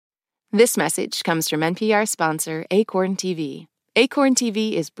This message comes from NPR sponsor Acorn TV. Acorn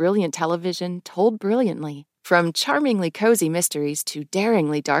TV is brilliant television told brilliantly, from charmingly cozy mysteries to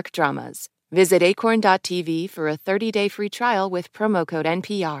daringly dark dramas. Visit acorn.tv for a 30-day free trial with promo code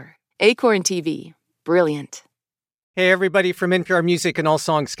NPR. Acorn TV. Brilliant. Hey, everybody from NPR Music and All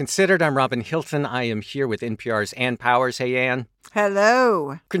Songs Considered. I'm Robin Hilton. I am here with NPR's Ann Powers. Hey, Ann.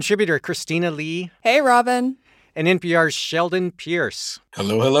 Hello. Contributor Christina Lee. Hey, Robin. And NPR's Sheldon Pierce.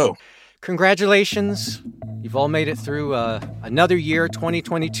 Hello, hello. Congratulations. You've all made it through another year.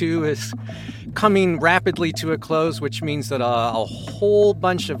 2022 is coming rapidly to a close, which means that a whole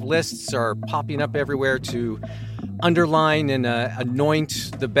bunch of lists are popping up everywhere to underline and anoint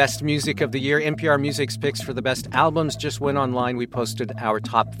the best music of the year. NPR Music's picks for the best albums just went online. We posted our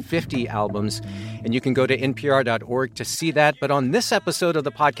top 50 albums, and you can go to npr.org to see that. But on this episode of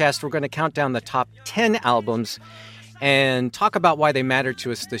the podcast, we're going to count down the top 10 albums and talk about why they mattered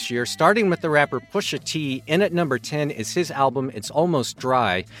to us this year, starting with the rapper Pusha T. In at number 10 is his album, It's Almost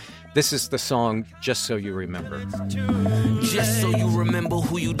Dry. This is the song, Just So You Remember. Just so you remember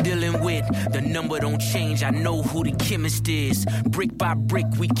who you dealing with. The number don't change, I know who the chemist is. Brick by brick,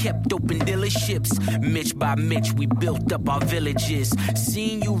 we kept open dealerships. Mitch by Mitch, we built up our villages.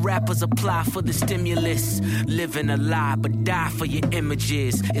 Seeing you rappers apply for the stimulus. Living a lie, but die for your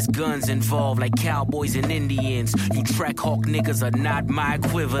images. It's guns involved like cowboys and Indians. You track hawk niggas are not my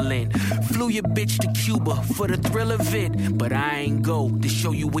equivalent. Flew your bitch to Cuba for the thrill of it. But I ain't go to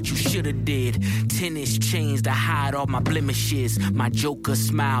show you what you shoulda did. Tennis chains to hide all my blemishes. My Joker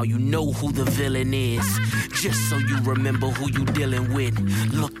smile, you know who the villain is. Just so you remember who you dealing with.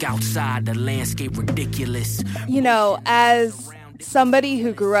 Look outside, the landscape ridiculous. You know, as somebody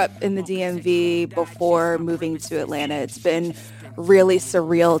who grew up in the DMV before moving to Atlanta, it's been really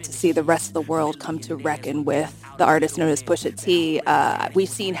surreal to see the rest of the world come to reckon with the artist known as Pusha T. We've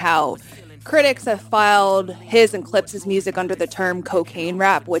seen how critics have filed his and Clips' music under the term cocaine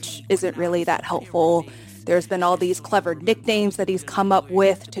rap, which isn't really that helpful. There's been all these clever nicknames that he's come up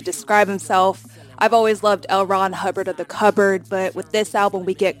with to describe himself. I've always loved L. Ron Hubbard of the Cupboard, but with this album,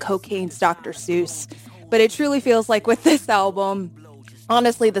 we get cocaine's Dr. Seuss. But it truly feels like with this album,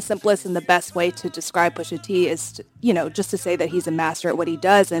 honestly, the simplest and the best way to describe Pusha T is, just to say that he's a master at what he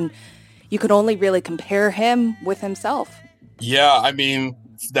does, and you could only really compare him with himself. Yeah, I mean,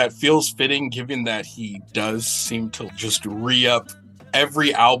 that feels fitting given that he does seem to just re-up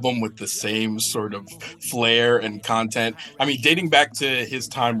every album with the same sort of flair and content. I mean, dating back to his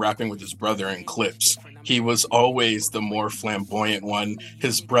time rapping with his brother in Clips, he was always the more flamboyant one.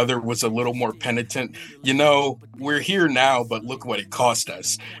 His brother was a little more penitent. We're here now, but look what it cost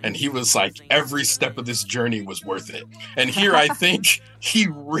us. And he was like, every step of this journey was worth it. And here I think he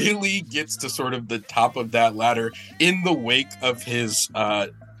really gets to sort of the top of that ladder in the wake of his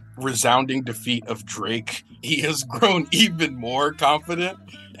resounding defeat of Drake. He has grown even more confident,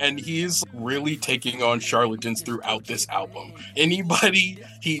 and he's really taking on charlatans throughout this album. Anybody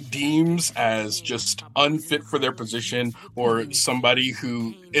he deems as just unfit for their position or somebody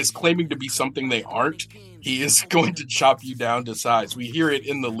who is claiming to be something they aren't, he is going to chop you down to size. We hear it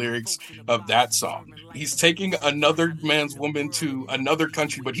in the lyrics of that song. He's taking another man's woman to another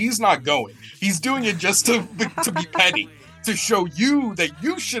country, but he's not going. He's doing it just to be petty, to show you that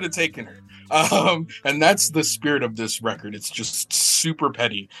you should have taken her. And that's the spirit of this record. It's just super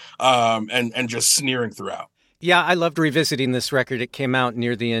petty and just sneering throughout. Yeah, I loved revisiting this record. It came out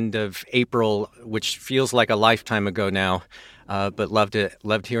near the end of April, which feels like a lifetime ago now. But loved it.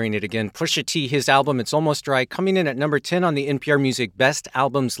 Loved hearing it again. Pusha T, his album, It's Almost Dry, coming in at number 10 on the NPR Music Best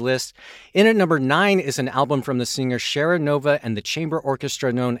Albums list. In at number 9 is an album from the singer Shara Nova and the chamber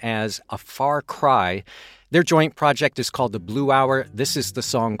orchestra known as A Far Cry. Their joint project is called The Blue Hour. This is the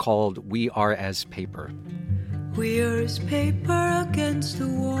song called We Are As Paper. We are as paper against the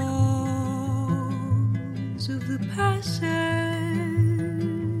walls of the passage.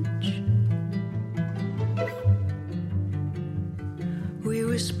 We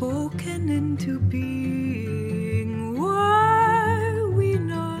were spoken into being. Were we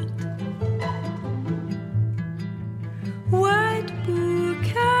not? White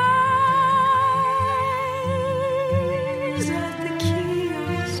bouquets at the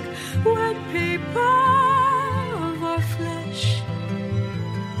kiosk, white paper of our flesh.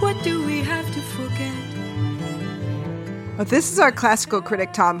 What do we have to forget? Well, this is our classical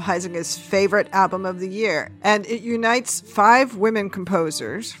critic Tom Huizinga's favorite album of the year, and it unites 5 women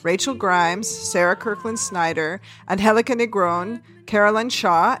composers, Rachel Grimes, Sarah Kirkland Snyder, Angelica Negron, Caroline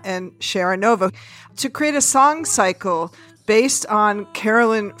Shaw, and Shara Nova, to create a song cycle based on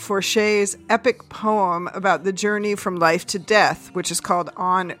Carolyn Forche's epic poem about the journey from life to death, which is called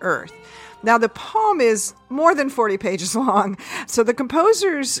On Earth. Now, the poem is more than 40 pages long, so the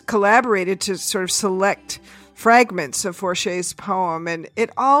composers collaborated to sort of select fragments of Forche's poem, and it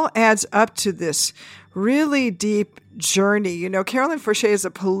all adds up to this really deep journey. You know, Carolyn Forche is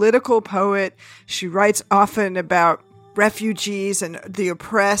a political poet. She writes often about refugees and the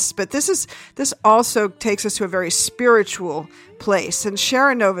oppressed, but this also takes us to a very spiritual place. And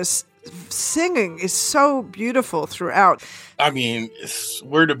Sharon Nova's singing is so beautiful throughout. I mean,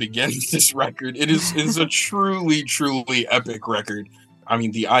 where to begin with this record? It's a truly, truly epic record. I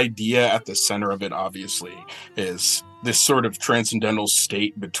mean, the idea at the center of it, obviously, is this sort of transcendental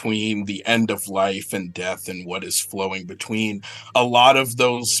state between the end of life and death and what is flowing between. A lot of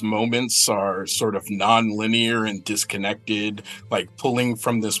those moments are sort of non-linear and disconnected, like pulling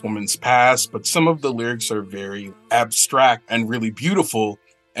from this woman's past, but some of the lyrics are very abstract and really beautiful.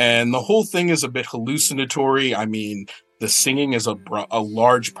 And the whole thing is a bit hallucinatory. I mean, the singing is a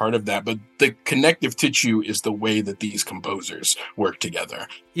large part of that, but the connective tissue is the way that these composers work together.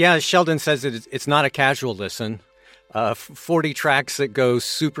 Yeah, Sheldon says it's not a casual listen. 40 tracks that go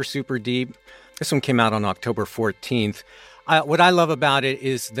super, super deep. This one came out on October 14th. What I love about it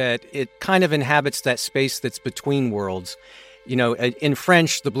is that it kind of inhabits that space that's between worlds. You know, in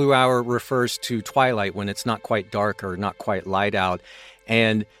French, the blue hour refers to twilight when it's not quite dark or not quite light out.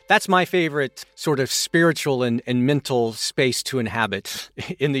 And that's my favorite sort of spiritual and mental space to inhabit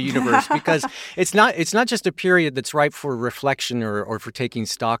in the universe, because it's not just a period that's ripe for reflection or for taking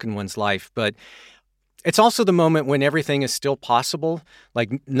stock in one's life, but it's also the moment when everything is still possible,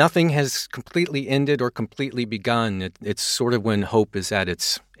 like nothing has completely ended or completely begun. It's sort of when hope is at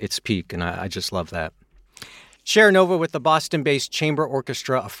its peak, and I just love that. Sharon Nova with the Boston-based chamber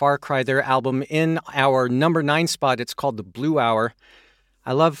orchestra, A Far Cry, their album in our number 9 spot. It's called The Blue Hour.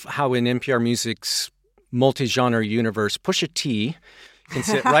 I love how in NPR Music's multi-genre universe, Pusha T can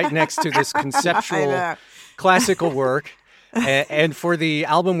sit right next to this conceptual classical work. And for the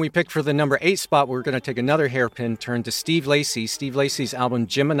album we picked for the number 8 spot, we're going to take another hairpin turn to Steve Lacy. Steve Lacy's album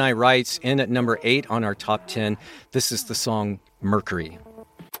Gemini Rights in at number 8 on our top 10. This is the song Mercury.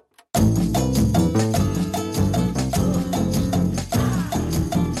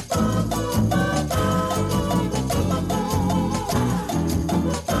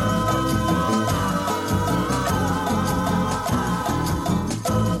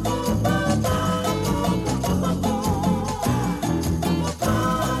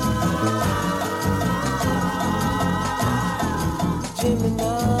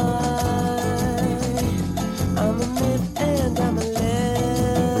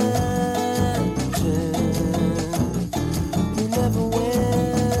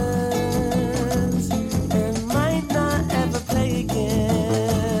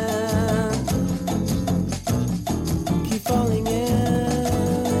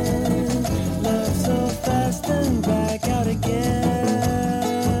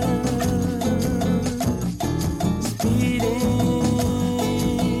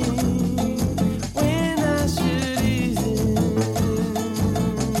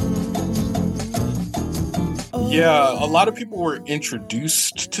 Yeah, a lot of people were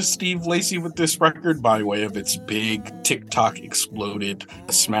introduced to Steve Lacy with this record by way of its big TikTok exploded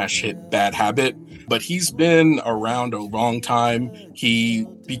smash hit Bad Habit, but he's been around a long time. He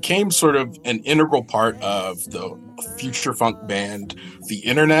became sort of an integral part of the future funk band The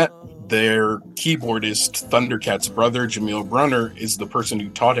Internet. Their keyboardist, Thundercat's brother, Jamil Brunner, is the person who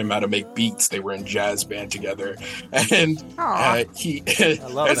taught him how to make beats. They were in jazz band together. And he... I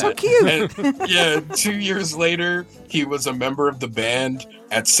love That's so cute. And, 2 years later, he was a member of the band.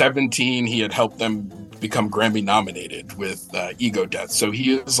 At 17, he had helped them become Grammy nominated with Ego Death. So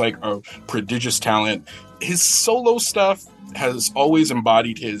he is like a prodigious talent. His solo stuff has always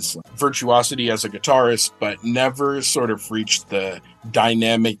embodied his virtuosity as a guitarist, but never sort of reached the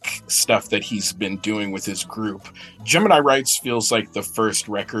dynamic stuff that he's been doing with his group. Gemini Rights feels like the first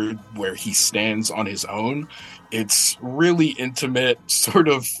record where he stands on his own. It's really intimate, sort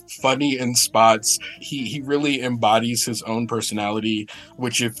of funny in spots. He really embodies his own personality,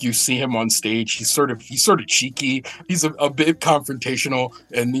 which if you see him on stage, he's sort of cheeky. He's a bit confrontational,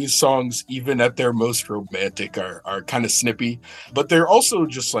 and these songs, even at their most romantic, are kind of snippy, but they're also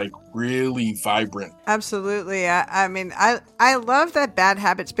just like really vibrant. Absolutely. I mean, I love that Bad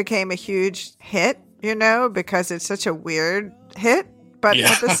Habits became a huge hit, you know, because it's such a weird hit, but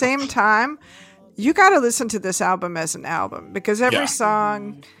at the same time, you got to listen to this album as an album, because every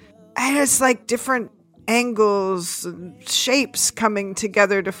song has like different angles and shapes coming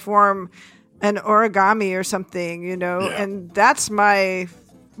together to form an origami or something, and that's my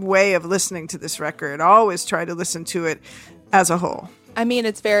way of listening to this record. I always try to listen to it as a whole. I mean,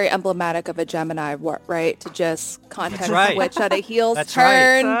 it's very emblematic of a Gemini, right? To just context right. switch at a heels That's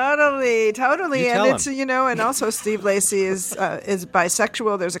turn. Right. Totally. You And tell it's, and also Steve Lacy is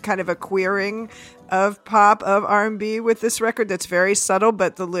bisexual. There's a kind of a queering of pop, of R&B with this record that's very subtle,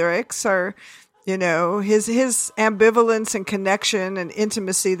 but the lyrics are, his ambivalence and connection and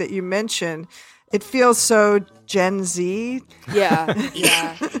intimacy that you mentioned. It feels so Gen Z.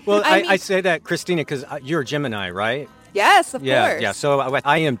 Yeah. Well, I say that, Christina, because you're a Gemini, right? Yes, of course. Yeah. So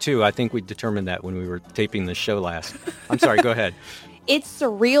I am too. I think we determined that when we were taping the show last. I'm sorry, go ahead. It's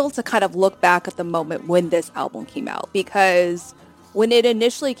surreal to kind of look back at the moment when this album came out, because when it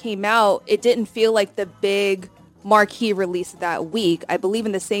initially came out, it didn't feel like the big marquee release that week. I believe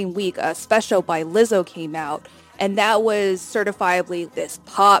in the same week, a Special by Lizzo came out, and that was certifiably this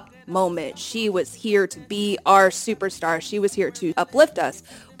pop moment. She was here to be our superstar. She was here to uplift us.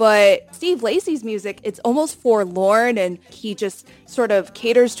 But Steve Lacy's music, it's almost forlorn, and he just sort of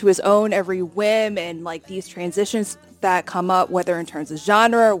caters to his own every whim, and like these transitions that come up, whether in terms of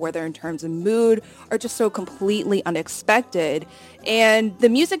genre or whether in terms of mood, are just so completely unexpected. And the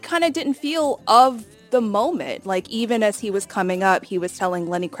music kind of didn't feel of the moment. Like, even as he was coming up, he was telling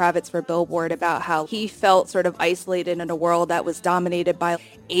Lenny Kravitz for Billboard about how he felt sort of isolated in a world that was dominated by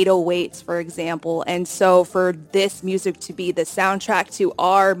 808s, for example. And so for this music to be the soundtrack to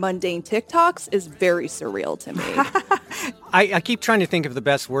our mundane TikToks is very surreal to me. I keep trying to think of the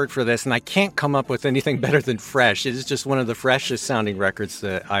best word for this, and I can't come up with anything better than fresh. It is just one of the freshest sounding records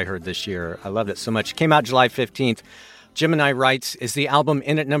that I heard this year. I loved it so much. It came out July 15th. Gemini Rights is the album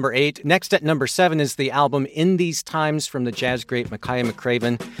in at number 8. Next at number 7 is the album In These Times from the jazz great Makaya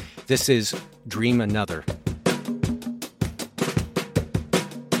McCraven. This is Dream Another.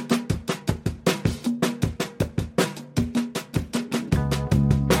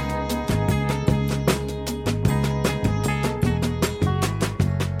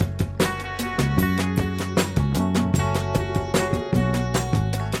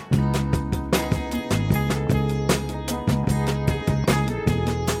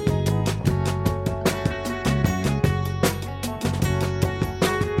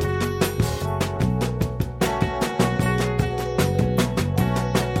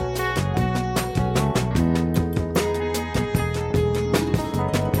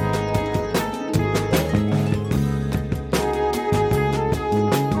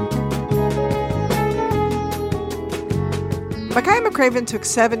 Makaya McCraven took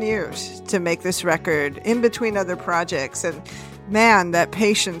 7 years to make this record in between other projects, and man, that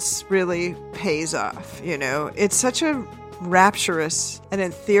patience really pays off. It's such a rapturous and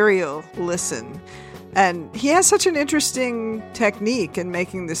ethereal listen, and he has such an interesting technique in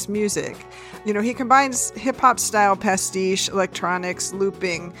making this music. He combines hip-hop style pastiche, electronics,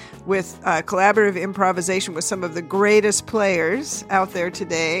 looping with collaborative improvisation with some of the greatest players out there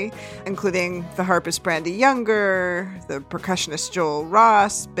today, including the harpist Brandy Younger, the percussionist Joel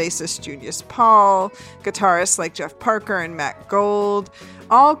Ross, bassist Junius Paul, guitarists like Jeff Parker and Matt Gold,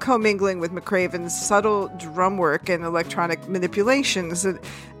 all commingling with McCraven's subtle drum work and electronic manipulations.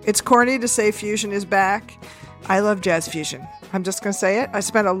 It's corny to say fusion is back. I love jazz fusion. I'm just going to say it. I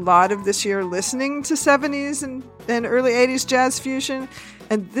spent a lot of this year listening to 70s and early 80s jazz fusion,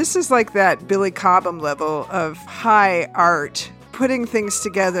 and this is like that Billy Cobham level of high art, putting things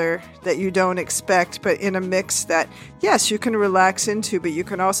together that you don't expect, but in a mix that, yes, you can relax into, but you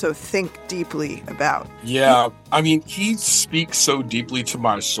can also think deeply about. Yeah, I mean, he speaks so deeply to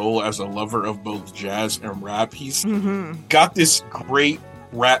my soul as a lover of both jazz and rap. He's got this great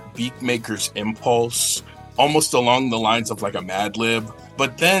rap beatmaker's impulse, almost along the lines of like a Mad Lib.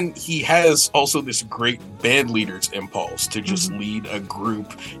 But then he has also this great band leader's impulse to just lead a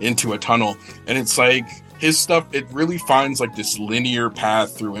group into a tunnel. And it's like his stuff, it really finds like this linear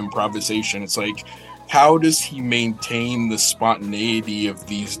path through improvisation. It's like, how does he maintain the spontaneity of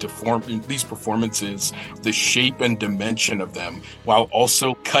these performances, the shape and dimension of them, while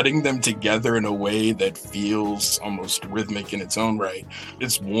also cutting them together in a way that feels almost rhythmic in its own right?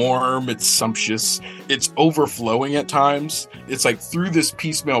 It's warm, it's sumptuous, it's overflowing at times. It's like through this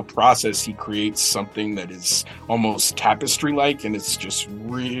piecemeal process, he creates something that is almost tapestry-like, and it's just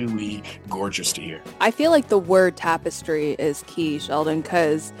really gorgeous to hear. I feel like the word tapestry is key, Sheldon,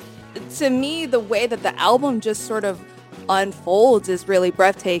 because to me, the way that the album just sort of unfolds is really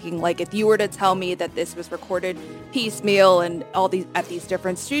breathtaking. Like, if you were to tell me that this was recorded piecemeal and at these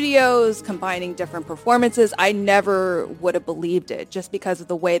different studios, combining different performances, I never would have believed it, just because of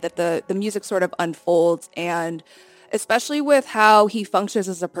the way that the music sort of unfolds. And especially with how he functions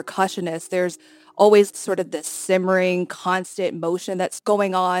as a percussionist. There's always sort of this simmering, constant motion that's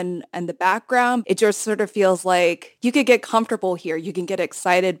going on in the background. It just sort of feels like you could get comfortable here. You can get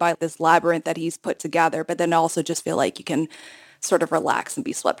excited by this labyrinth that he's put together, but then also just feel like you can sort of relax and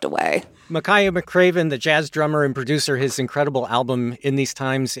be swept away. Makaya McCraven, the jazz drummer and producer, his incredible album In These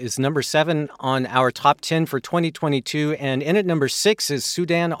Times is number 7 on our top 10 for 2022. And in at number 6 is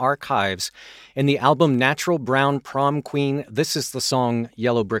Sudan Archives. In the album Natural Brown Prom Queen, this is the song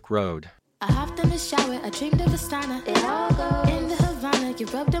Yellow Brick Road. I hopped in the shower, I dreamed of a sauna. It all goes in the Havana, you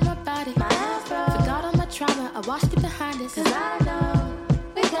rubbed on my body. My afro, forgot all my trauma, I washed it behind us. Cause I know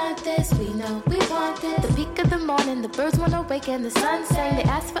we got this, we know we want this. The peak of the morning, the birds wanna awaken, the sun sang. They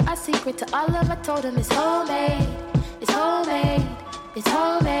asked for our secret, to all of them I told them it's homemade, it's homemade, it's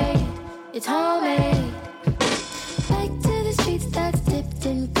homemade, it's homemade. Back to the streets that's dipped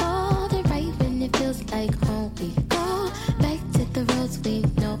in gold, and right when it feels like home we go. Back to the roads we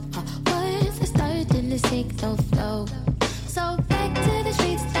know. To sink no flow. So back to the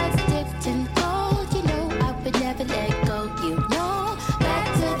streets that's dipped in gold. You know I would never let go. You know,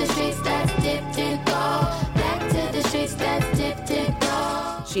 back to the streets that's dipped in gold. Back to the streets that's dipped in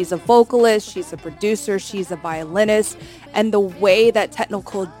gold. She's a vocalist, she's a producer, she's a violinist, and the way that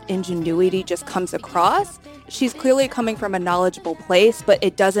technical ingenuity just comes across, she's clearly coming from a knowledgeable place, but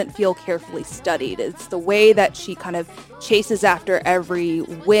it doesn't feel carefully studied. It's the way that she kind of chases after every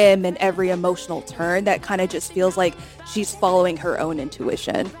whim and every emotional turn that kind of just feels like she's following her own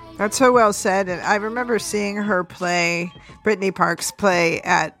intuition. That's so well said. And I remember seeing her play, Brittany Parks play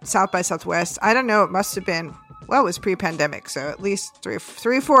at South by Southwest. I don't know, it must have been, well, it was pre-pandemic, so at least 3,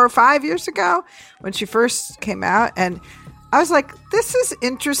 4, or 5 years ago when she first came out. And I was like, this is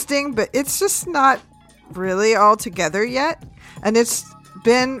interesting, but it's just not really all together yet. And it's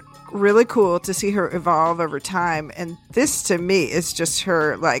been really cool to see her evolve over time. And this to me is just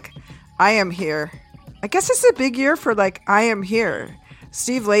her like, I am here. I guess it's a big year for like, I am here.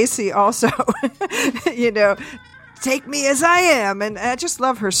 Steve Lacy also, you know, take me as I am. And I just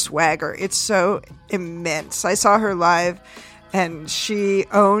love her swagger. It's so immense. I saw her live and she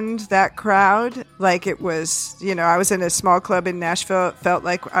owned that crowd like it was, you know, I was in a small club in Nashville. It felt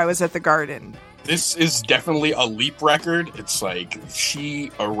like I was at the Garden. This is definitely a leap record. It's like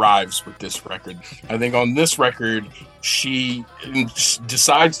she arrives with this record. I think on this record, she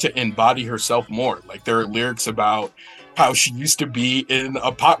decides to embody herself more. Like there are lyrics about how she used to be in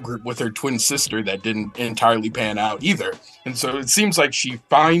a pop group with her twin sister that didn't entirely pan out either. And so it seems like she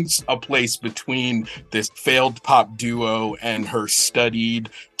finds a place between this failed pop duo and her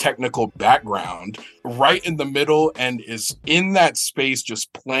studied technical background right in the middle and is in that space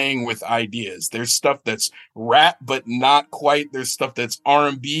just playing with ideas. There's stuff that's rap, but not quite. There's stuff that's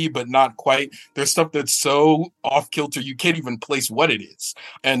R&B, but not quite. There's stuff that's so off kilter, you can't even place what it is.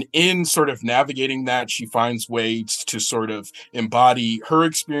 And in sort of navigating that, she finds ways to sort of embody her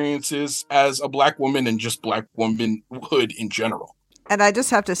experiences as a Black woman and just Black womanhood in general. And I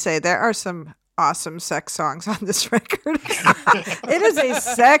just have to say, there are some awesome sex songs on this record. It is a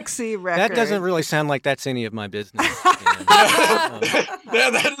sexy record. That doesn't really sound like that's any of my business. Yeah,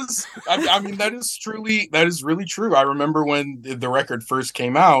 that is. I mean, that is really true. I remember when the record first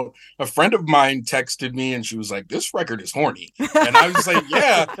came out, a friend of mine texted me and she was like, "This record is horny," and I was like,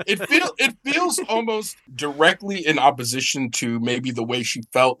 "Yeah, it feels almost directly in opposition to maybe the way she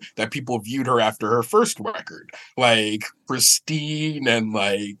felt that people viewed her after her first record, like pristine and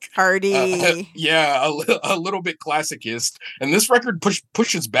like party." Yeah, a little bit classicist. And this record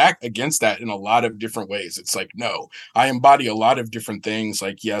pushes back against that in a lot of different ways. It's like, no, I embody a lot of different things.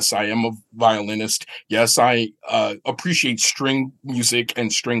 Like, yes, I am a violinist. Yes, I appreciate string music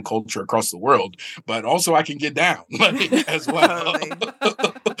and string culture across the world, but also I can get down as well.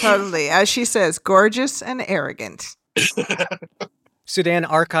 Totally. As she says, gorgeous and arrogant. Sudan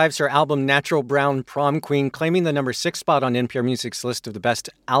archives her album Natural Brown Prom Queen, claiming the number 6 spot on NPR Music's list of the best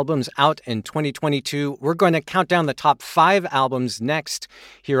albums out in 2022. We're going to count down the top 5 albums next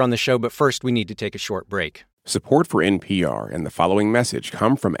here on the show, but first we need to take a short break. Support for NPR and the following message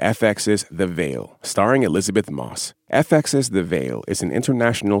come from FX's The Veil, starring Elizabeth Moss. FX's The Veil is an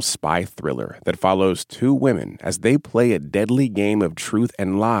international spy thriller that follows 2 women as they play a deadly game of truth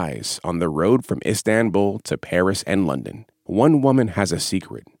and lies on the road from Istanbul to Paris and London. One woman has a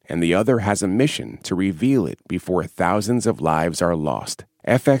secret, and the other has a mission to reveal it before thousands of lives are lost.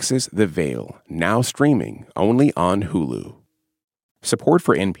 FX's The Veil, now streaming only on Hulu. Support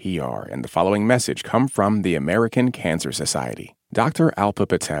for NPR and the following message come from the American Cancer Society. Dr. Alpa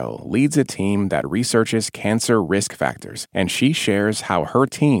Patel leads a team that researches cancer risk factors, and she shares how her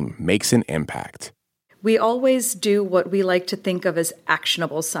team makes an impact. we always do what we like to think of as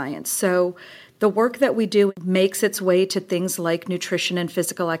actionable science. So the work that we do makes its way to things like nutrition and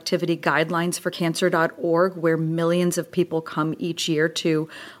physical activity guidelines for cancer.org, where millions of people come each year to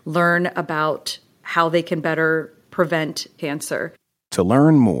learn about how they can better prevent cancer. To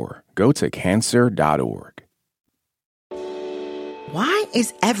learn more, go to cancer.org. Why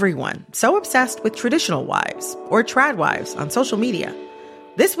is everyone so obsessed with traditional wives or trad wives on social media?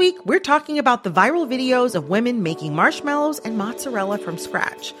 This week, we're talking about the viral videos of women making marshmallows and mozzarella from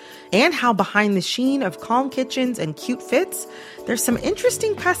scratch, and how behind the sheen of calm kitchens and cute fits, there's some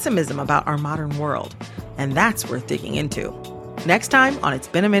interesting pessimism about our modern world. And that's worth digging into. Next time on It's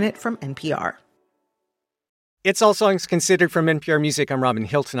Been a Minute from NPR. It's All Songs Considered from NPR Music. I'm Robin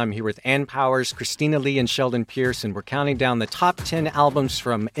Hilton. I'm here with Ann Powers, Christina Lee, and Sheldon Pierce, and we're counting down the top 10 albums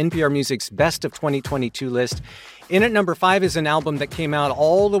from NPR Music's Best of 2022 list. In at number 5 is an album that came out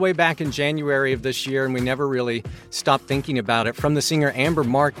all the way back in January of this year, and we never really stopped thinking about it. From the singer Amber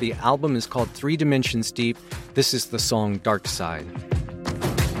Mark, the album is called 3 Dimensions Deep. This is the song Dark Side.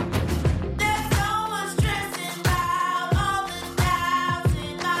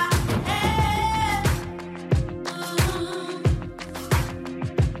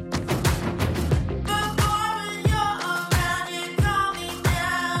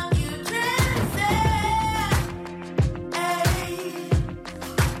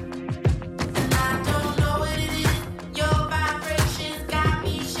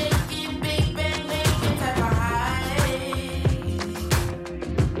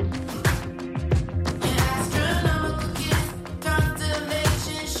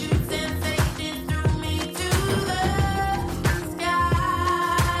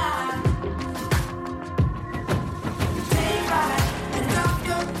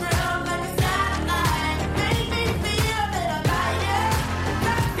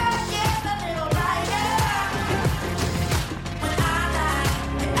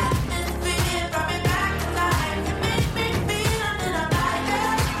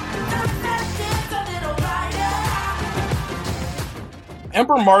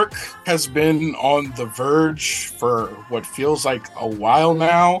 Amber Mark has been on the verge for what feels like a while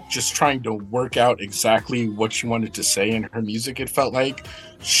now, just trying to work out exactly what she wanted to say in her music, it felt like.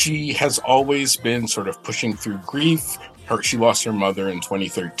 She has always been sort of pushing through grief. She lost her mother in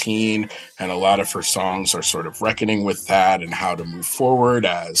 2013, and a lot of her songs are sort of reckoning with that and how to move forward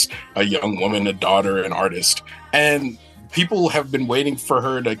as a young woman, a daughter, an artist. And people have been waiting for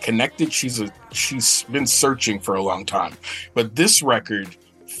her to connect it. She's been searching for a long time. But this record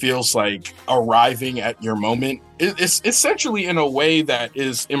feels like arriving at your moment. It's essentially in a way that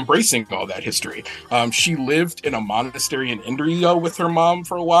is embracing all that history. She lived in a monastery in India with her mom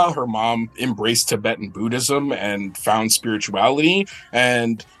for a while. Her mom embraced Tibetan Buddhism and found spirituality.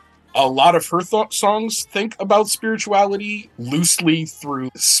 And a lot of her songs think about spirituality loosely through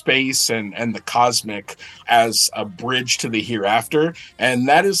space and the cosmic as a bridge to the hereafter. And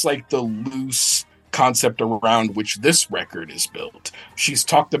that is like the loose concept around which this record is built. She's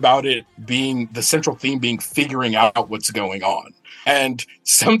talked about it being the central theme being figuring out what's going on. And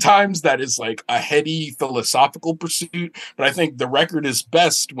sometimes that is like a heady philosophical pursuit, but I think the record is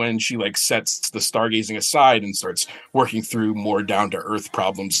best when she like sets the stargazing aside and starts working through more down-to-earth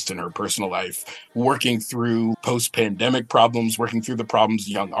problems in her personal life, working through post-pandemic problems, working through the problems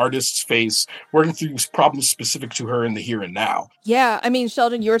young artists face, working through problems specific to her in the here and now. Yeah, I mean,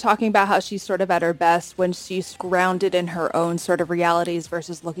 Sheldon, you were talking about how she's sort of at her best when she's grounded in her own sort of realities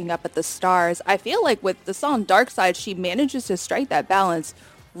versus looking up at the stars. I feel like with the song Dark Side, she manages to strike that balance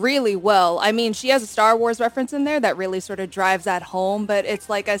really well. I mean, she has a Star Wars reference in there that really sort of drives that home, but it's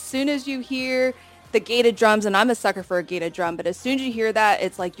like as soon as you hear the gated drums, and I'm a sucker for a gated drum, but as soon as you hear that,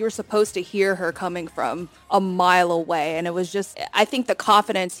 it's like you're supposed to hear her coming from a mile away. And it was just, I think the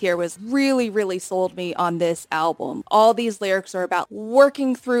confidence here was really, really sold me on this album. All these lyrics are about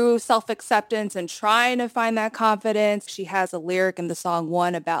working through self-acceptance and trying to find that confidence. She has a lyric in the song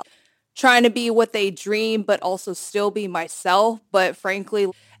One about trying to be what they dream, but also still be myself. But frankly,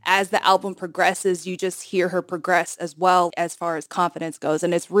 as the album progresses, you just hear her progress as well as far as confidence goes.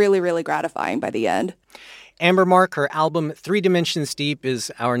 And it's really, really gratifying by the end. Amber Mark, her album 3 Dimensions Deep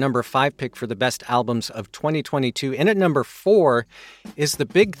is our number 5 pick for the best albums of 2022. And at number 4 is the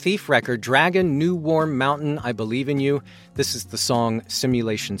Big Thief record, Dragon, New Warm Mountain, I Believe in You. This is the song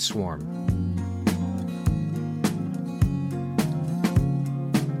Simulation Swarm.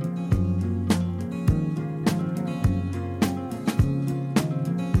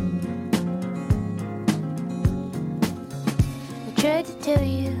 Tried to tell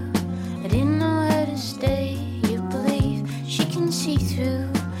you I didn't know how to stay. You believe she can see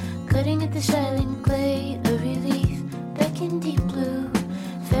through Cutting at the silent clay, a relief back in deep blue.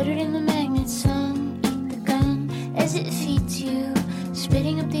 Fettered in the magnet sun, eat the gun as it feeds you.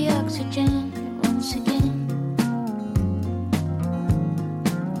 Spitting up the oxygen once again.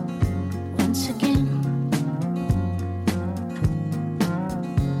 Once again.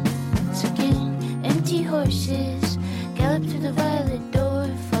 Once again. Empty horses gallop through the violet door.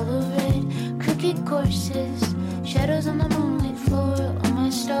 Follow red, crooked courses. Shadows on the moonlit floor. All my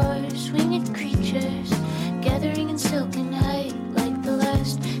stars, winged creatures, gathering in silken height like the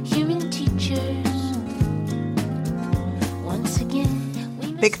last human teachers. Once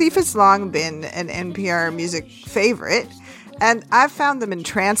again. Big Thief has long been an NPR music favorite, and I've found them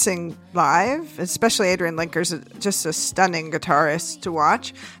entrancing live, especially Adrian Linker's just a stunning guitarist to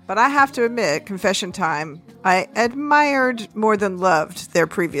watch. But I have to admit, confession time, I admired more than loved their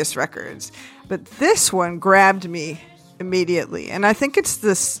previous records. But this one grabbed me immediately. And I think it's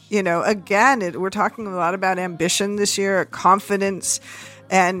this, again, we're talking a lot about ambition this year, confidence,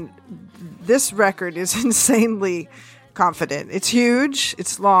 and this record is insanely confident. It's huge.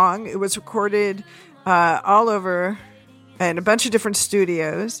 It's long. It was recorded all over in a bunch of different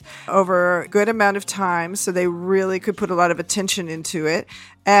studios over a good amount of time, so they really could put a lot of attention into it.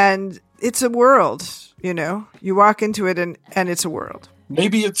 And it's a world, You walk into it and it's a world.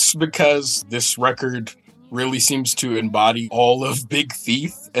 Maybe it's because this record really seems to embody all of Big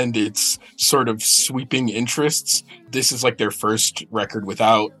Thief and its sort of sweeping interests. This is like their first record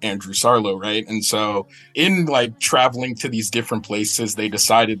without Andrew Sarlo, right? And so in like traveling to these different places, they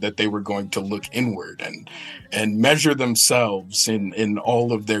decided that they were going to look inward and measure themselves in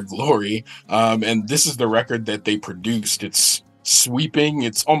all of their glory. And this is the record that they produced. It's sweeping,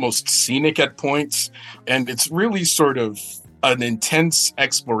 it's almost scenic at points, and it's really sort of an intense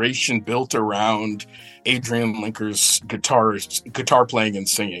exploration built around Adrian Linker's guitar playing and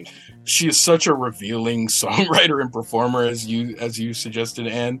singing. She is such a revealing songwriter and performer, as you suggested,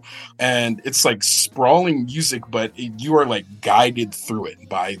 Anne. And it's like sprawling music, but you are like guided through it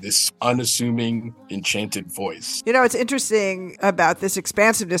by this unassuming, enchanted voice. It's interesting about this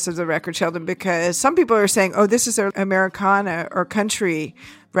expansiveness of the record, Sheldon, because some people are saying, oh, this is an Americana or country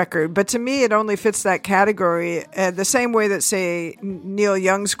record. But to me, it only fits that category the same way that, say, Neil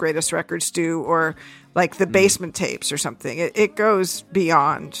Young's greatest records do, or like the Basement Tapes or something. It goes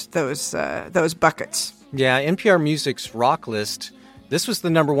beyond those buckets. Yeah, NPR Music's Rock List, this was the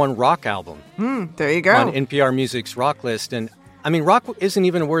 #1 rock album. There you go. On NPR Music's Rock List. And I mean, rock isn't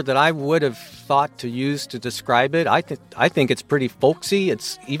even a word that I would have thought to use to describe it. I think it's pretty folksy.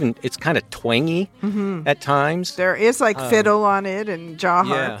 It's kind of twangy at times. There is like fiddle on it and jaw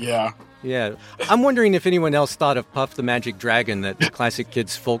harp. Yeah. I'm wondering if anyone else thought of Puff the Magic Dragon, that classic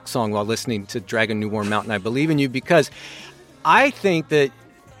kids folk song, while listening to Dragon New Warm Mountain, I Believe in You, because I think that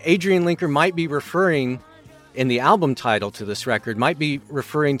Adrian Linker might be referring, in the album title to this record, might be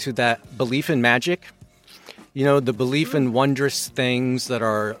referring to that belief in magic. The belief in wondrous things that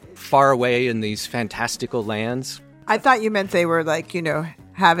are far away in these fantastical lands. I thought you meant they were like,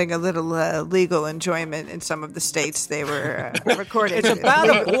 having a little legal enjoyment in some of the states they were recording. It's about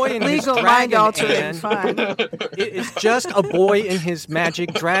a boy and his legal dragon, mind-altering fun. It is just a boy and his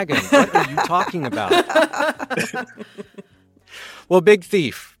magic dragon. What are you talking about? Well, Big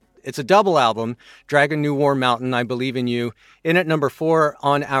Thief. It's a double album, Dragon New Warm Mountain, I Believe in You. In at #4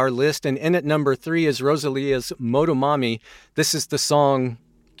 on our list, and in at #3 is Rosalia's Motomami. This is the song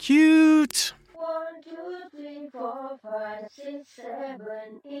Cute. 1, 2, 3, 4, 5, 6,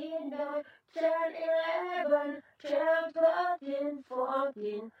 7, 8, 9, 10, 11, 12, 13,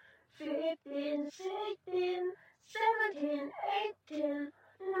 14, 15, 16, 17, 18,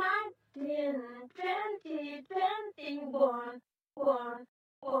 19, 20, 21, 1,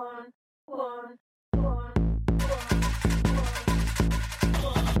 1, 1, 1.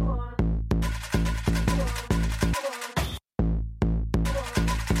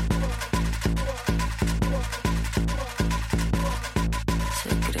 Se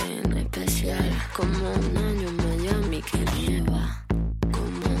creen especial, como un año en Miami que nieva,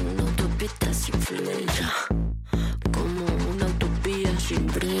 como una autopista sin flecha, como una utopía sin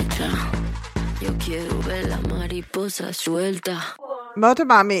brecha. Yo quiero ver la mariposa suelta.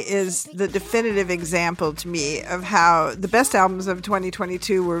 Motomami is the definitive example to me of how the best albums of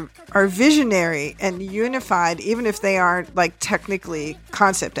 2022 are visionary and unified, even if they aren't like technically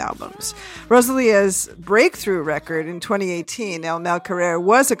concept albums. Rosalia's breakthrough record in 2018, El Mal Querer,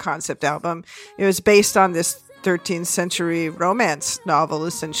 was a concept album. It was based on this 13th century romance novel,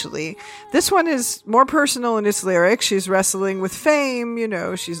 essentially. This one is more personal in its lyrics. She's wrestling with fame,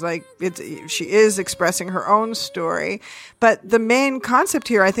 she's like, she is expressing her own story. But the main concept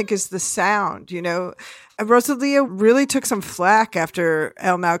here, I think, is the sound, Rosalia really took some flack after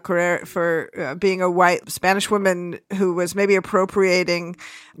El Malquerer for being a white Spanish woman who was maybe appropriating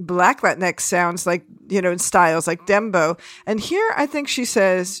Black Latinx sounds like, in styles like dembow. And here I think she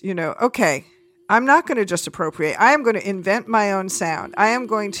says, okay, I'm not going to just appropriate. I am going to invent my own sound. I am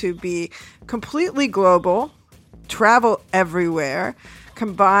going to be completely global, travel everywhere,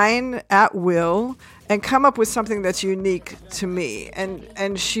 combine at will, and come up with something that's unique to me.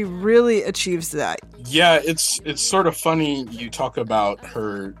 And she really achieves that. Yeah, it's sort of funny you talk about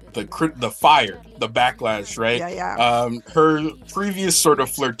the fire, the backlash, right? Yeah. Her previous sort of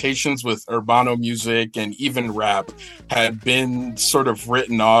flirtations with urbano music and even rap had been sort of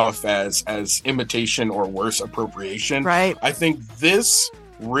written off as imitation or worse, appropriation. Right. I think this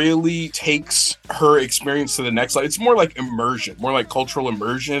really takes her experience to the next level. It's more like immersion, more like cultural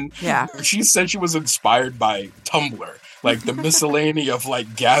immersion. Yeah. She said she was inspired by Tumblr, like the miscellany of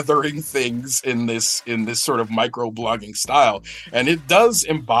like gathering things in this sort of micro-blogging style. And it does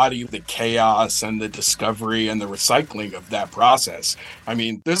embody the chaos and the discovery and the recycling of that process. I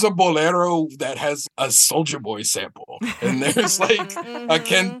mean, there's a bolero that has a Soulja Boy sample, and there's like a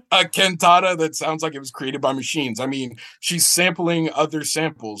cantata that sounds like it was created by machines. I mean, she's sampling other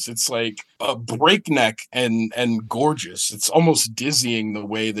samples. It's like a breakneck and gorgeous. It's almost dizzying the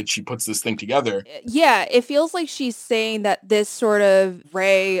way that she puts this thing together. Yeah, it feels like she's saying that this sort of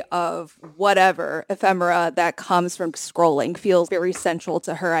ray of whatever ephemera that comes from scrolling feels very central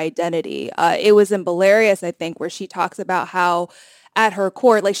to her identity. It was in Belarius, I think, where she talks about how at her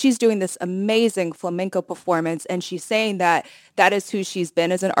core, like she's doing this amazing flamenco performance, and she's saying that is who she's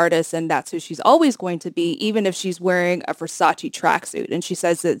been as an artist, and that's who she's always going to be, even if she's wearing a Versace tracksuit. And she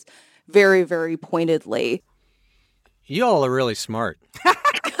says it very, very pointedly. You all are really smart.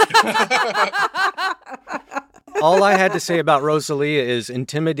 All I had to say about Rosalia is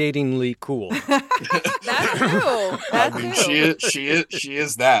intimidatingly cool. That's true. I mean, she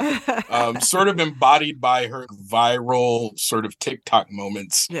is that. Sort of embodied by her viral sort of TikTok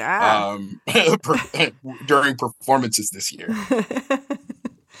moments. Yeah. During performances this year.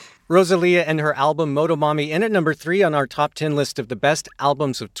 Rosalia and her album Motomami in at number 3 on our top 10 list of the best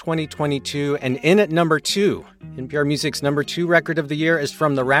albums of 2022. And in at number 2, NPR Music's number 2 record of the year is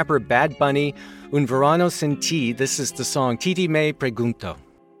from the rapper Bad Bunny, Un Verano Sin Ti. This is the song Titi Me Pregunto.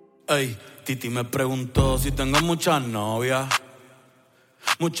 Ey, Titi me preguntó si tengo muchas novias.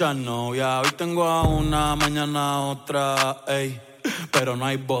 Muchas novias, hoy tengo a una, mañana otra, ey. Pero no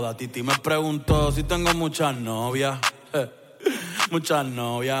hay boda. Titi me preguntó si tengo muchas novias. Muchas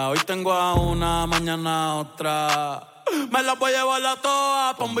novias, hoy tengo a una, mañana otra. Me las voy a llevar a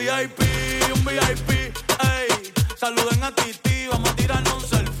todas pa' un VIP, ey. Saluden a Titi, vamos a tirarnos un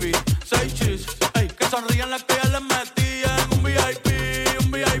selfie. 6 chis, ey. Que sonrían las que ya les metí en un VIP,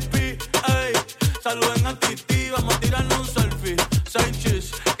 ey. Saluden a Titi, vamos a tirarnos un selfie. 6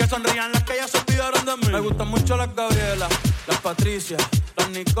 chis, que sonrían las que ya se olvidaron de mí. Me gustan mucho las Gabriela, las Patricia, las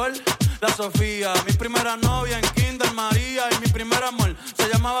Nicole, la Sofía. Mi primera novia en Kinder María, y mi primer amor se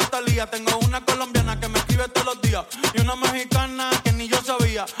llamaba Talía. Tengo una colombiana que me escribe todos los días, y una mexicana que ni yo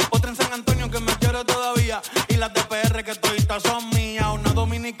sabía, otra en San Antonio que me quiere todavía, y las de PR que toditas son mías. Una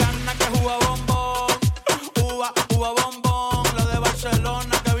dominicana que juega bombón, uva bombón. La de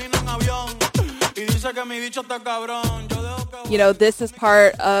Barcelona que vino en avión y dice que mi bicho está cabrón. You know, this is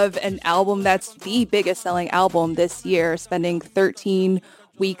part of an album that's the biggest selling album this year, spending 13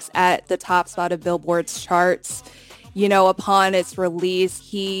 weeks at the top spot of Billboard's charts. You know, upon its release,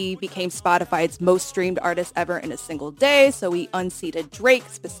 he became Spotify's most streamed artist ever in a single day. So he unseated Drake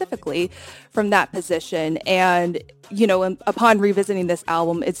specifically from that position. And, you know, upon revisiting this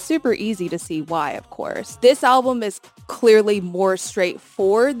album, it's super easy to see why, of course. This album is clearly more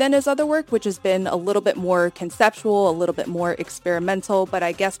straightforward than his other work, which has been a little bit more conceptual, a little bit more experimental. But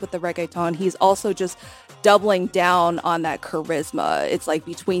I guess with the reggaeton, he's also just doubling down on that charisma. It's like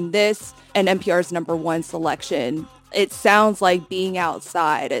between this and NPR's number 1 selection, it sounds like being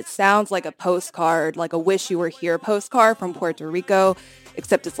outside. It sounds like a postcard, like a Wish You Were Here postcard from Puerto Rico,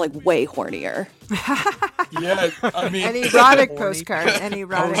 except it's like way hornier. Yeah, I mean, an erotic postcard. An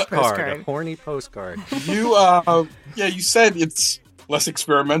erotic postcard. A horny postcard. You said it's less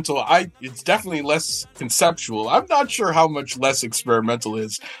experimental. It's definitely less conceptual. I'm not sure how much less experimental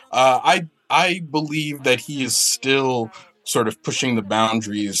is. I believe that he is still sort of pushing the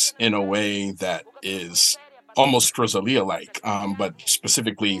boundaries in a way that is almost Rosalia-like, but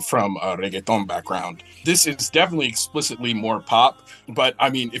specifically from a reggaeton background. This is definitely explicitly more pop, but I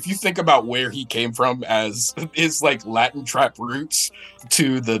mean, if you think about where he came from as his like Latin trap roots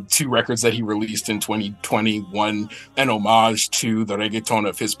to the 2 records that he released in 2021, an homage to the reggaeton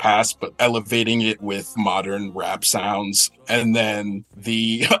of his past, but elevating it with modern rap sounds. And then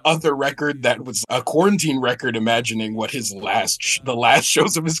the other record that was a quarantine record, imagining what his the last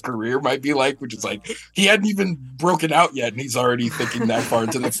shows of his career might be like, which is like, he hadn't even broken out yet and he's already thinking that far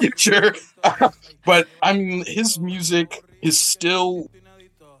into the future. But I mean, his music is still,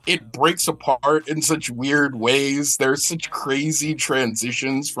 it breaks apart in such weird ways. There's such crazy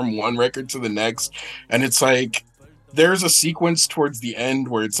transitions from one record to the next. And it's like, there's a sequence towards the end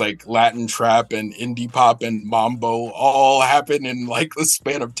where it's like Latin trap and indie pop and mambo all happen in like the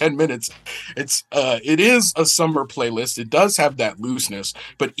span of 10 minutes. It is a summer playlist. It does have that looseness,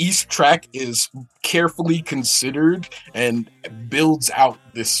 but each track is carefully considered and builds out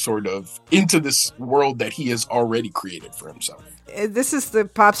this sort of into this world that he has already created for himself. This is the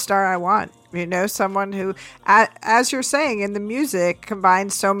pop star I want. You know, someone who, as you're saying, in the music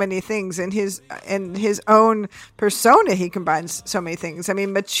combines so many things. In his own persona, he combines so many things. I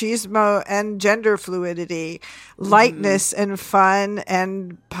mean, machismo and gender fluidity, lightness and fun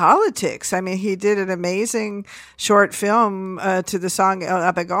and politics. I mean, he did an amazing short film to the song El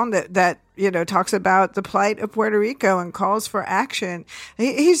Apagón that you know, talks about the plight of Puerto Rico and calls for action.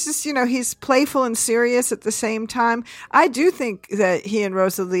 He's just, you know, he's playful and serious at the same time. I do think that he and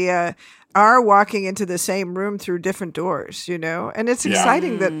Rosalia are walking into the same room through different doors, you know, and it's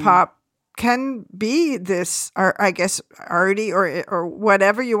exciting that pop can be this, or I guess arty or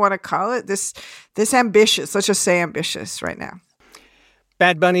whatever you want to call it, this ambitious. Let's just say ambitious right now.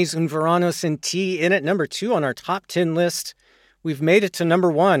 Bad Bunny's Un Verano Sin Ti in at number 2 on our top 10 list. We've made it to number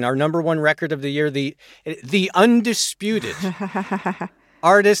 1, our number 1 record of the year, the undisputed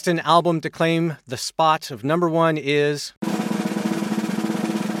artist and album to claim the spot of number 1 is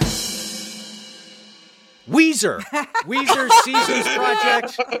Weezer. Weezer's Seasons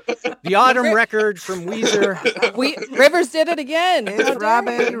Project, the autumn record from Weezer. Rivers did it again. It's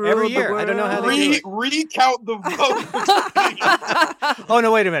Robin every year. I don't know how they do it. Recount the vote. Oh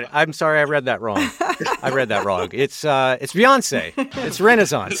no! Wait a minute. I'm sorry. I read that wrong. It's Beyonce. It's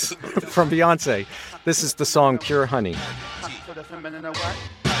Renaissance from Beyonce. This is the song "Pure Honey."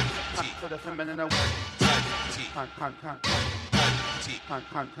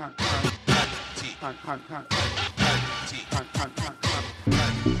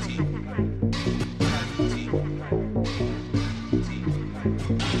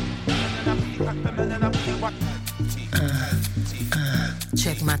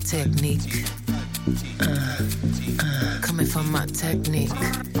 Check my technique. Coming from my technique.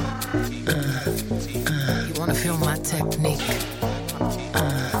 You wanna feel my technique?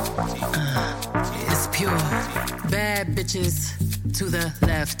 It's pure. Bad bitches to the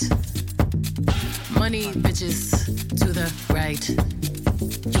left. Money bitches to the right.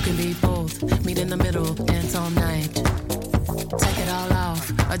 You can be both. Meet in the middle. Dance all night. Take it all off,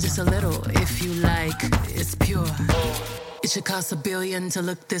 or just a little if you like. It's pure. It should cost $1 billion to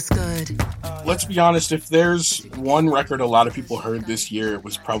look this good. Let's be honest, if there's one record a lot of people heard this year, it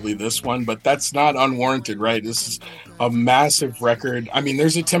was probably this one, but that's not unwarranted, right? This is a massive record. I mean,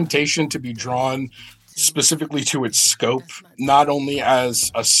 there's a temptation to be drawn specifically to its scope, not only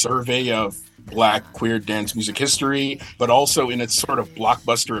as a survey of Black queer dance music history, but also in its sort of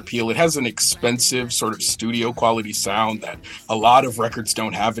blockbuster appeal. It has an expensive sort of studio quality sound that a lot of records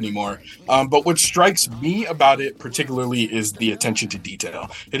don't have anymore. But what strikes me about it particularly is the attention to detail.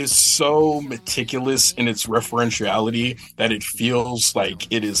 It is so meticulous in its referentiality that it feels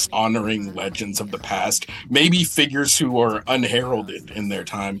like it is honoring legends of the past, maybe figures who are unheralded in their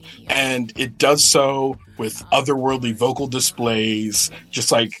time. And it does so with otherworldly vocal displays,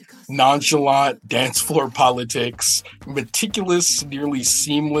 just like nonchalant dance floor politics, meticulous, nearly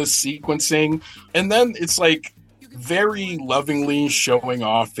seamless sequencing. And then it's like very lovingly showing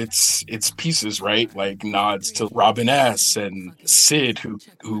off its pieces, right? Like nods to Robin S. and Sid, who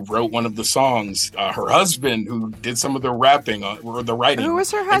wrote one of the songs, her husband, who did some of the rapping or the writing. Who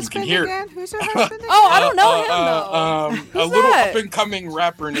was her husband again? Who's her husband again? Oh, I don't know him though. A little up and coming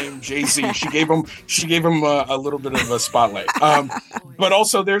rapper named Jay-Z. She gave him a little bit of a spotlight. But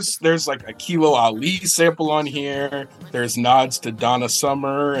also there's like a Kilo Ali sample on here. There's nods to Donna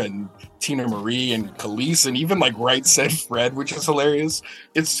Summer and Tina Marie and Khalees, and even like Right Said Fred, which is hilarious.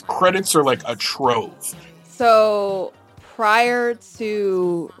 Its credits are like a trove. So prior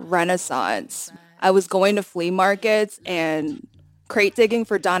to Renaissance, I was going to flea markets and crate digging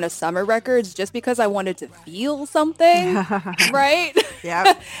for Donna Summer records just because I wanted to feel something, right?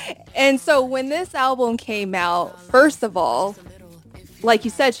 Yeah. And so when this album came out, first of all, like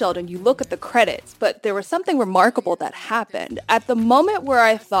you said, Sheldon, you look at the credits, but there was something remarkable that happened. At the moment where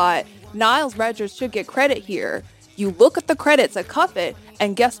I thought Niles Rodgers should get credit here, you look at the credits at Cuff It,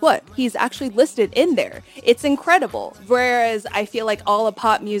 and guess what? He's actually listed in there. It's incredible. Whereas I feel like all of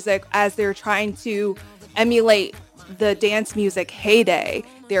pop music, as they're trying to emulate the dance music heyday,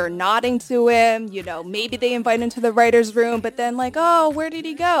 they're nodding to him, you know, maybe they invite him to the writer's room, but then like, oh, where did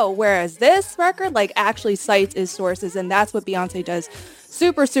he go? Whereas this record like actually cites his sources, and that's what Beyonce does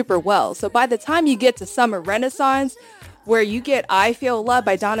super, super well. So by the time you get to Summer Renaissance, where you get I Feel Love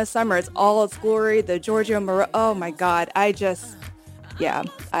by Donna Summer, it's all its glory, the Giorgio Moroder, oh my God, I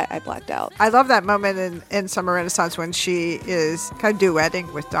blacked out. I love that moment in Summer Renaissance when she is kind of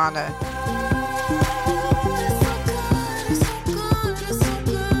duetting with Donna.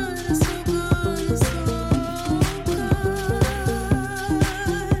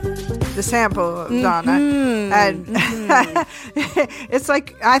 The sample of Donna. And it's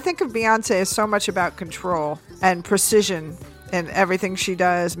like, I think of Beyonce as so much about control and precision in everything she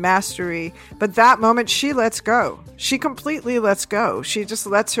does, mastery. But that moment, she lets go. She completely lets go. She just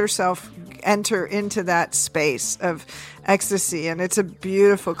lets herself enter into that space of ecstasy. And it's a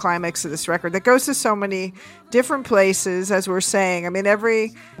beautiful climax of this record that goes to so many different places, as we're saying. I mean,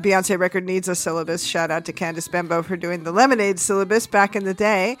 every Beyonce record needs a syllabus. Shout out to Candice Bembo for doing the Lemonade syllabus back in the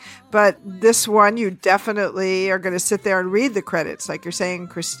day. But this one, you definitely are going to sit there and read the credits, like you're saying,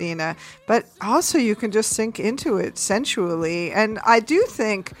 Christina. But also you can just sink into it sensually. And I do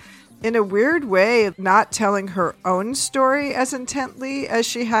think, in a weird way, not telling her own story as intently as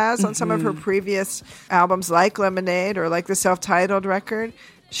she has on some of her previous albums, like Lemonade or like the self-titled record,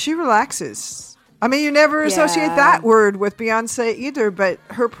 she relaxes. I mean, you never associate that word with Beyonce either, but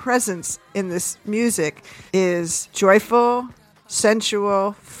her presence in this music is joyful,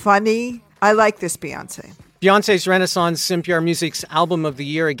 sensual, funny. I like this Beyonce. Beyonce's Renaissance, NPR Music's Album of the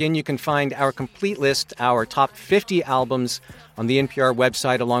Year. Again, you can find our complete list, our top 50 albums, on the NPR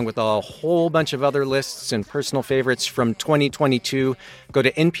website, along with a whole bunch of other lists and personal favorites from 2022. Go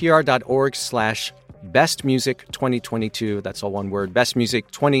to npr.org/bestmusic2022. That's all one word, Best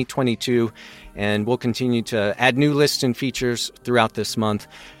Music 2022. And we'll continue to add new lists and features throughout this month.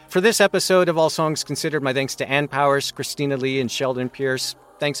 For this episode of All Songs Considered, my thanks to Ann Powers, Christina Lee, and Sheldon Pierce.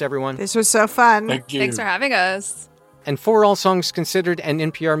 Thanks, everyone. This was so fun. Thank you. Thanks for having us. And for All Songs Considered and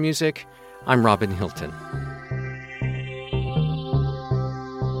NPR Music, I'm Robin Hilton.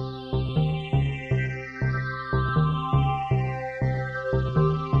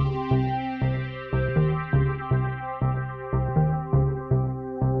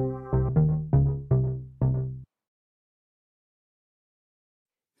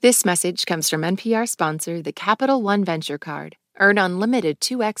 This message comes from NPR sponsor, the Capital One Venture Card. Earn unlimited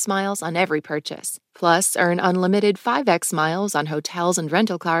 2x miles on every purchase. Plus, earn unlimited 5x miles on hotels and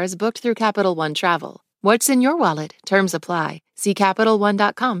rental cars booked through Capital One Travel. What's in your wallet? Terms apply. See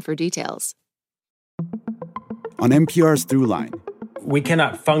CapitalOne.com for details. On NPR's Throughline. We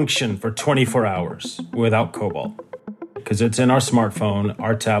cannot function for 24 hours without cobalt because it's in our smartphone,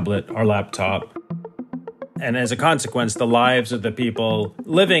 our tablet, our laptop. And as a consequence, the lives of the people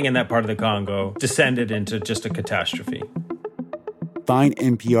living in that part of the Congo descended into just a catastrophe. Find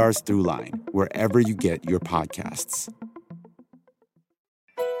NPR's Throughline wherever you get your podcasts.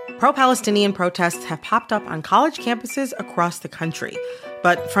 Pro-Palestinian protests have popped up on college campuses across the country.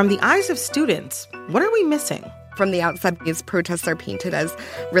 But from the eyes of students, what are we missing? From the outside, these protests are painted as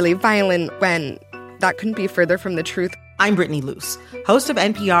really violent when that couldn't be further from the truth. I'm Brittany Luce, host of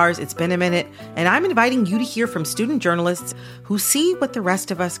NPR's It's Been a Minute, and I'm inviting you to hear from student journalists who see what the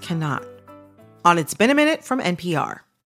rest of us cannot. On It's Been a Minute from NPR.